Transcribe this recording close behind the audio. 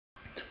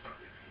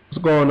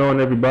What's going on,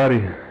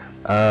 everybody?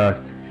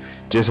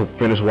 Just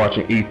finished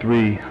watching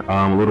E3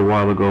 a little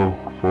while ago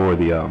for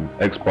the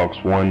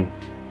Xbox One,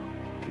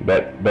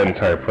 that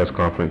entire press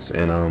conference,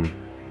 and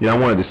yeah, I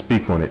wanted to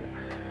speak on it.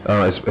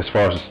 As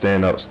far as the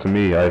standouts to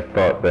me, I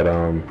thought that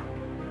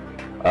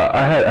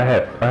I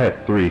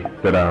had three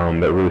that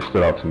really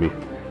stood out to me.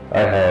 I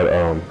had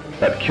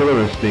that Killer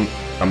Instinct.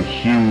 I'm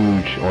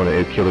huge on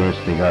the Killer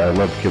Instinct. I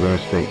love Killer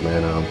Instinct,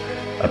 man.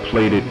 I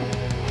played it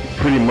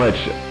pretty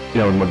much, you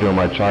know, during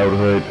my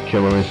childhood.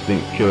 Killer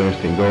Instinct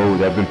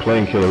Gold. I've been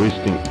playing Killer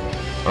Instinct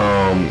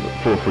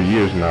for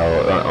years now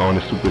on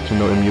the Super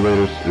Nintendo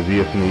emulators, the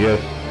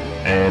ZSNES,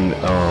 and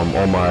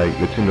on my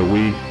Nintendo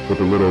Wii with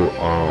the little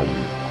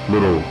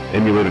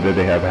emulator that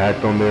they have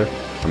hacked on there.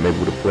 I'm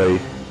able to play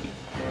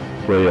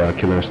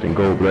Killer Instinct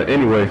Gold. But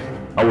anyway,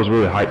 I was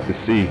really hyped to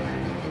see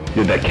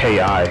that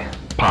KI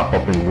pop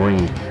up in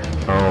green.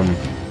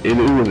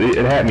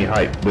 It had me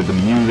hyped with the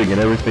music and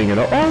everything, and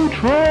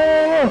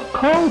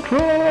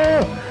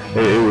Contra.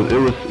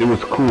 It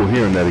was cool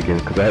hearing that again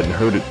because I hadn't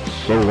heard it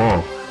so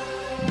long.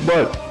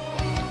 But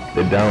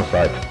the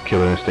downside to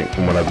Killer Instinct,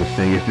 from what I've been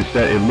seeing, is just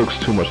that it looks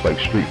too much like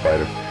Street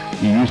Fighter.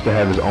 He used to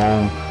have his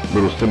own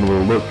little similar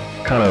look,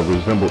 kind of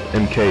resembled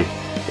MK.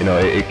 You know,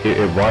 it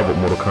rivaled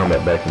Mortal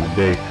Kombat back in the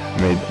day.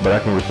 I mean, but I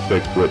can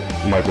respect what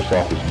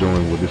Microsoft is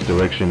doing with this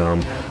direction.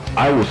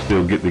 I will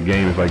still get the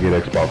game if I get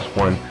Xbox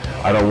One.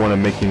 I don't want to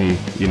make any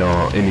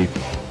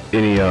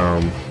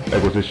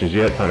acquisitions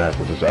yet,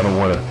 acquisitions. I don't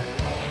want to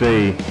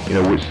say, you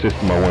know, which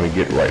system I want to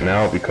get right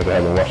now because I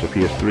haven't watched the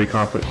PS3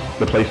 conference,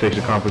 the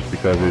PlayStation conference,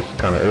 because it's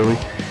kind of early.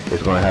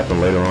 It's going to happen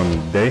later on in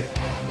the day.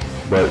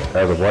 But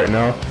as of right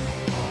now,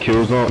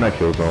 Killer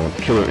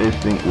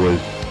Instinct was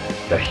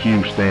a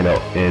huge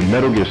standout, and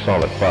Metal Gear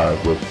Solid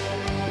 5 was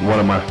one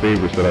of my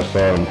favorites that I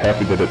saw. I'm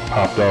happy that it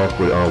popped off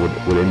with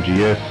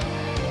MGS.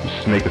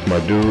 Snake is my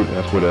dude.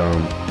 That's what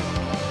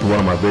one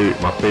of my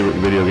favorite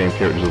video game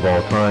characters of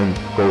all time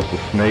goes to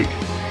Snake.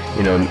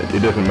 You know,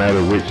 it doesn't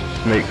matter which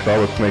Snake,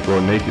 Solid Snake or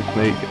Naked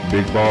Snake,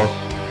 Big Boss.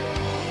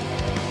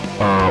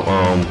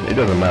 It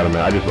doesn't matter,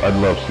 man. I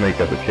love Snake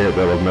as a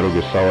character. I love Metal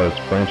Gear Solid as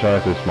a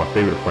franchise. It's my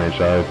favorite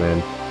franchise,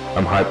 and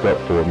I'm hyped up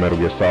for Metal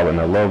Gear Solid.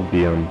 And I love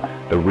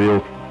the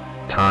real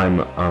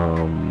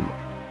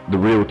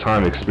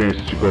time experience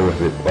that you go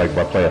with it. Like if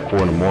I play at 4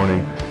 in the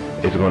morning,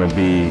 it's gonna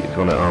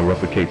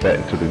replicate that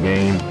into the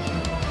game.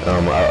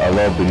 I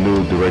love the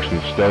new direction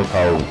of stealth,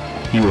 how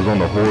he was on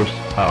the horse,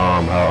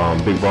 how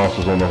Big Boss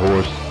was on the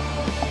horse,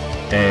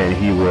 and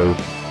he was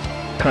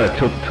kind of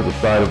tilted to the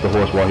side of the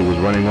horse while he was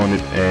running on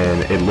it,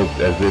 and it looked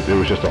as if it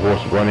was just a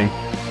horse running,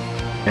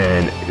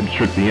 and it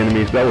tricked the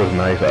enemies. That was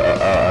nice.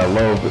 I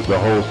love the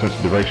whole sense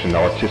of direction, the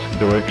artistic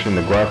direction.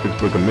 The graphics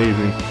look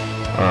amazing.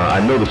 I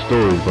know the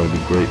story is going to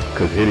be great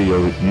because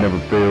Hideo never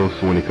fails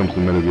when it comes to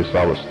Metal Gear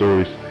Solid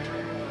stories.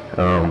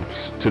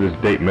 To this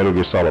date, Metal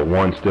Gear Solid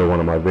 1 still one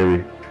of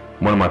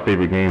my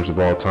favorite games of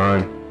all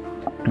time.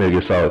 Metal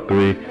Gear Solid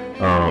 3,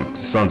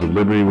 Sons of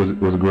Liberty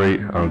was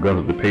great. Guns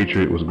of the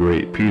Patriot was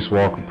great. Peace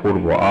Walker,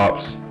 Portable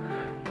Ops,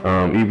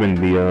 even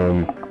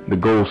the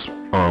Ghost,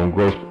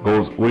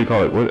 what do you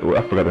call it?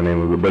 I forgot the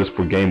name of it, but it's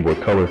for Game Boy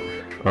Color.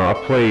 I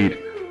played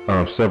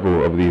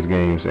several of these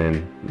games,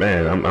 and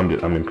man,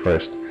 I'm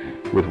impressed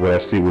with what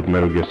I see with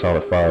Metal Gear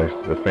Solid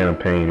 5, the Phantom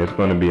Pain. It's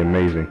going to be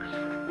amazing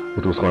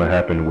with what's going to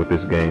happen with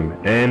this game.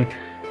 And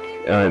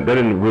that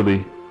didn't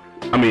really,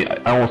 I mean,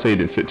 I won't say it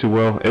didn't sit too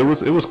well. It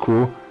was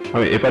cool. I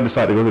mean, if I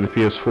decide to go to the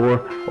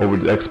PS4 over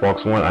the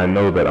Xbox One, I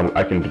know that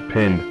I can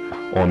depend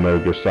on Metal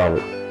Gear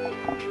Solid.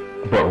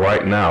 But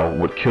right now,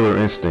 with Killer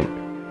Instinct,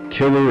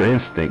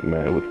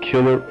 man, with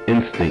Killer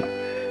Instinct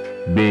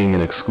being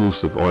an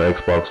exclusive on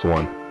Xbox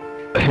One,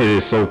 it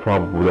is so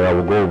probable that I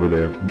will go over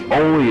there.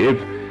 Only if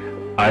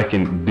I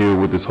can deal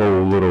with this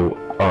whole little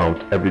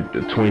every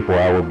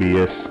 24-hour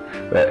BS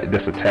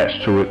that's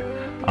attached to it.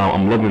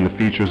 I'm loving the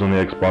features on the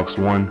Xbox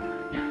One.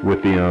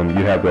 With the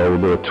you have the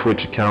little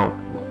Twitch account.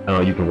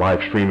 You can live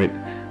stream it.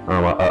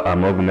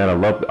 I'm loving that.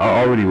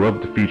 I already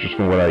loved the features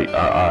from what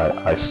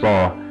I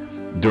saw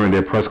during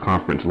their press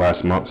conference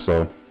last month.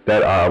 So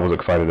that I was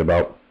excited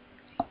about.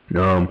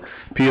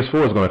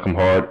 PS4 is going to come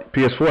hard.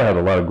 PS4 has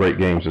a lot of great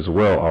games as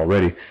well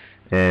already,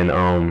 and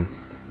I'm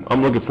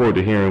looking forward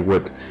to hearing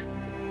what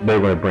they're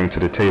going to bring to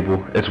the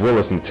table, as well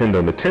as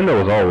Nintendo.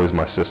 Nintendo is always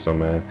my system,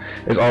 man.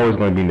 It's always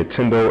going to be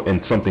Nintendo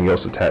and something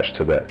else attached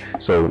to that.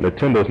 So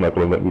Nintendo's not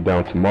going to let me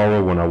down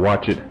tomorrow when I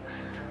watch it.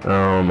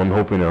 I'm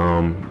hoping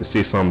to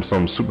see some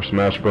Super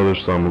Smash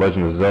Brothers, some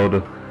Legend of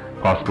Zelda,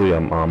 possibly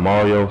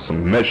Mario,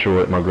 some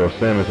Metroid. My girl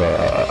Samus,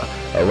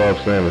 I love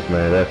Samus,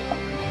 man.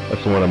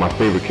 That's one of my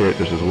favorite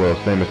characters as well,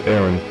 Samus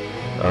Aran.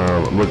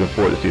 I'm looking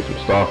forward to see some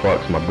Star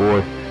Fox, my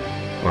boy.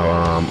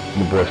 My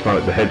boy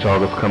Sonic the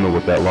Hedgehog is coming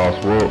with that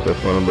Lost World. That's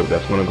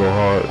gonna go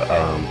hard.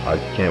 I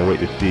can't wait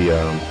to see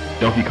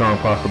Donkey Kong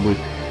possibly.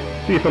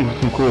 See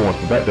some cool ones.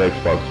 Back to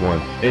Xbox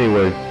One.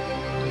 Anyway,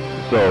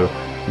 so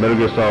Metal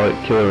Gear Solid,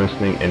 Killer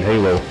Instinct, and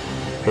Halo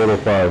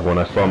 5. When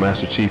I saw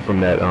Master Chief from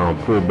that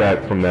pull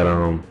back from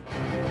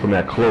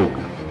that cloak,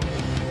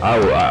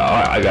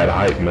 I got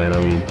hyped, man. I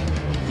mean,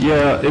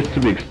 Yeah, it's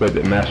to be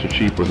expected. Master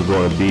Chief was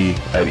going to be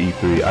at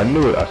E3. I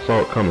knew it. I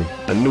saw it coming.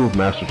 I knew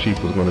Master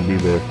Chief was going to be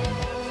there.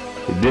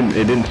 It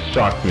didn't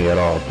shock me at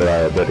all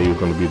that he was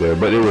going to be there.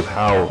 But it was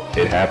how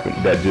it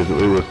happened. They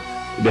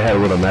had a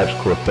little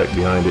magical effect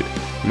behind it.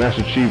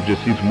 Master Chief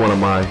he's one of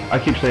my. I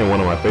keep saying one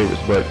of my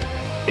favorites, but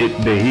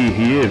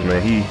he is,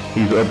 man.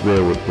 He's up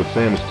there with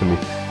Samus to me.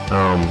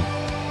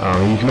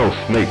 He's no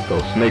Snake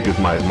though. Snake is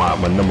my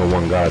number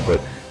one guy, but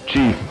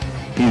Chief,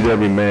 he's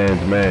every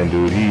man's man,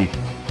 dude.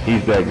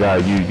 He's that guy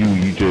you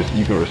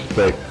can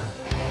respect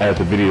as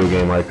a video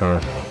game icon.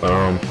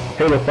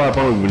 Halo 5, I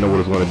don't even know what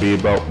it's going to be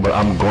about, but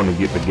I'm going to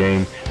get the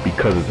game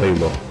because it's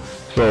Halo.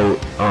 So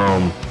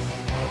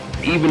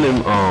even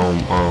when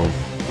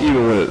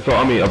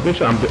I mean,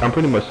 eventually I'm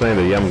pretty much saying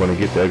that yeah, I'm going to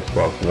get the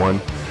Xbox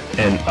One,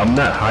 and I'm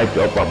not hyped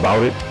up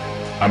about it.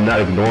 I'm not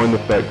ignoring the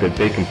fact that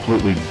they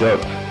completely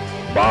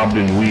bobbed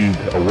and weaved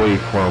away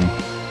from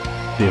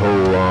the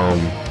whole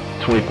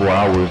 24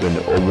 hours and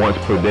once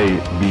per day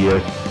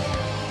BS.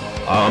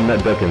 I'm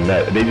not ducking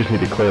that. They just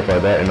need to clarify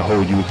that and the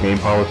whole used game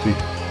policy.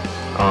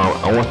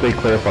 And once they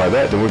clarify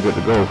that, then we're good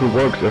to go. If it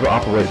works, if it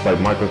operates like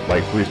Microsoft,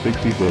 like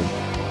 360, then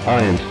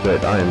I am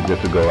set. I am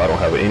good to go. I don't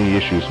have any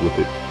issues with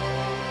it.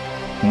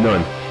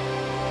 None.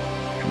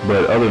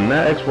 But other than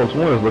that, Xbox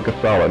One is looking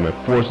solid, man.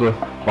 Forza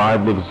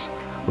 5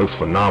 looks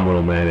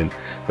phenomenal, man, and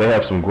they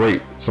have some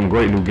great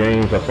new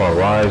games. I saw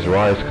Rise.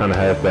 Rise kind of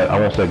has that, I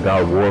won't say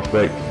God of War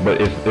effect,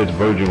 but it's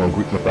verging on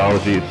Greek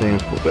mythology, it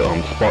seems, with the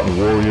Spartan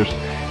warriors.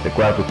 The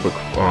graphics look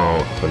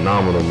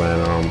phenomenal, man.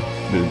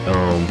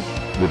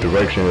 The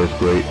direction is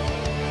great.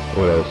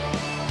 What else?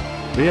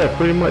 But yeah,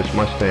 pretty much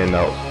my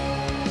standouts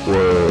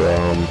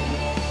were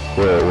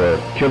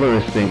Killer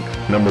Instinct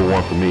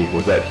 #1 for me.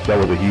 That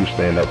was a huge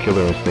standout.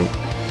 Killer Instinct,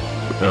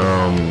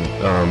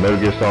 Metal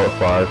Gear Solid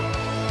 5,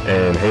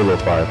 and Halo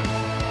 5.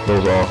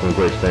 Those are all some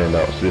great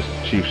standouts. This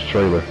Chief's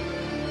trailer.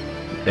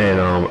 And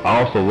I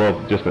also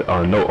love, just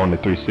a note on the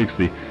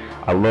 360,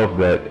 I love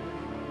that,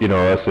 you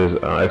know, that says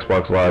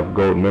Xbox Live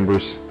Gold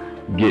members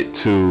receive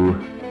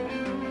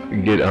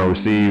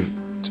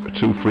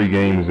 2 free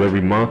games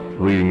every month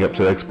leading up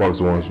to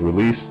Xbox One's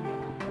release.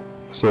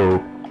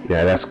 So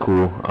yeah, that's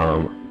cool.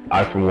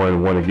 I for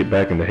one want to get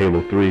back into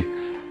Halo 3,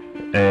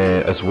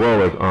 and as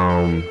well as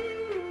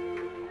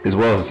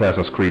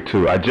Assassin's Creed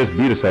 2. I just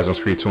beat Assassin's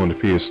Creed 2 on the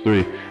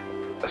PS3.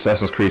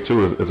 Assassin's Creed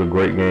 2 is a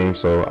great game,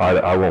 so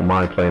I won't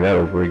mind playing that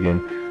over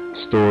again.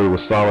 Story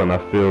was solid, and I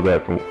feel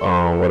that from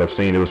what I've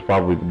seen, it was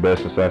probably the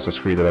best Assassin's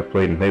Creed that I've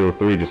played. In Halo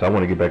 3, I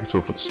want to get back into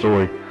it for the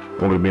story. I'm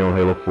going to be on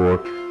Halo 4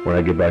 when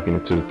I get back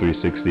into the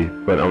 360.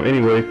 But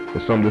anyway, to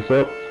sum this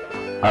up,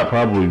 I'd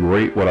probably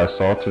rate what I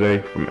saw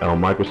today from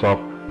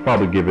Microsoft.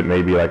 Probably give it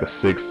maybe like a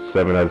 6,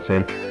 7 out of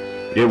 10.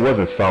 It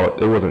wasn't solid.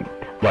 It wasn't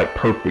like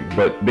perfect,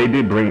 but they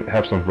did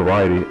have some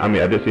variety. I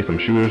mean, I did see some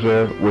shooters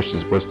there, which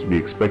is supposed to be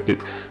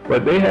expected,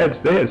 but they had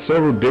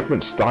several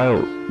different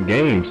style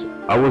games.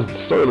 I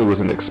certainly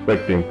wasn't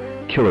expecting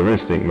Killer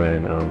Instinct,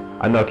 man.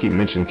 I know I keep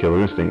mentioning Killer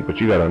Instinct, but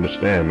you gotta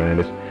understand, man,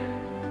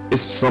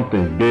 it's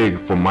something big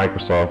for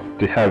Microsoft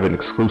to have an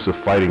exclusive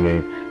fighting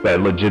game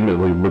that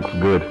legitimately looks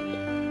good.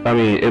 I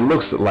mean, it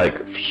looks like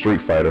Street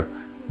Fighter,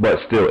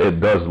 but still, it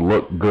does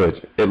look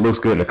good. It looks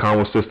good, and the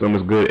combo system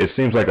is good. It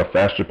seems like a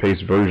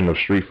faster-paced version of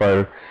Street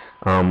Fighter.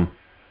 You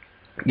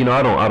know,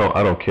 I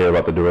don't care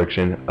about the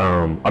direction.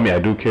 I mean, I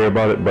do care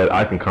about it, but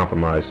I can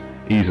compromise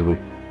easily.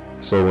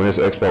 So when this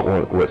Xbox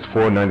One was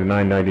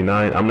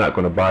 $499.99, I'm not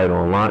going to buy it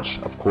on launch,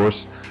 of course,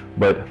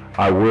 but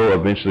I will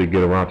eventually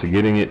get around to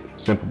getting it,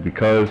 simply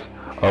because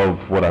of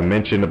what I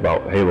mentioned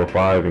about Halo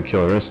 5 and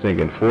Killer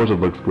Instinct, and Forza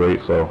looks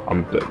great, so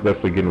I'm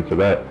definitely getting to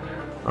that.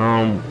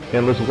 And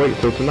let's wait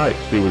till tonight,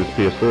 see what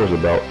this PS4 is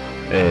about,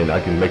 and I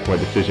can make my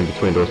decision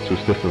between those two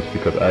systems,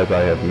 because as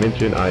I have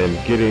mentioned, I am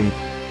getting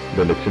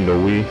the Nintendo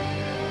Wii,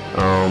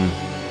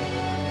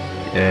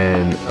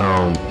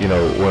 you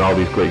know, when all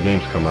these great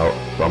games come out,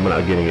 so I'm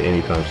not getting it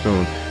anytime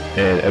soon,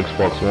 and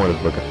Xbox One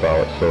is looking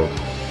solid. So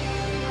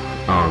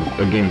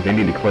again, they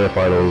need to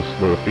clarify those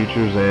little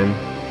features, and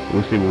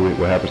we'll see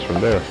what happens from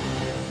there.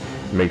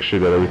 Make sure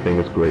that everything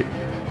is great.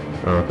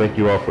 Thank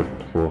you all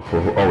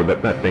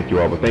not thank you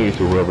all, but thank you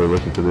to whoever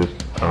listened to this,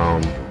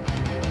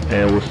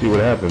 and we'll see what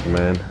happens,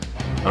 man.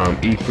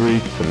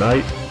 E3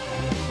 tonight,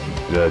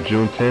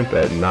 June 10th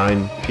at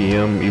 9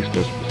 p.m.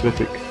 Eastern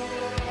Pacific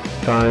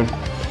time,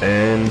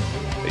 and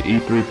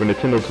E3 for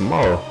Nintendo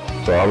tomorrow.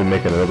 So I'll be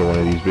making another one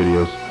of these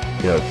videos,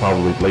 you know,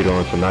 probably later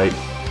on tonight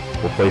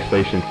for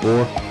PlayStation 4,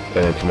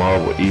 and then tomorrow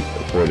we'll eat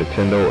for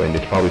Nintendo, and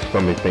it's probably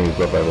summing things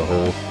up as a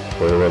whole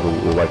for whoever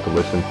would like to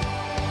listen.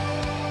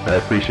 I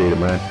appreciate it,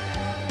 man,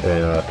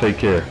 and take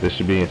care. This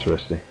should be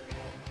interesting.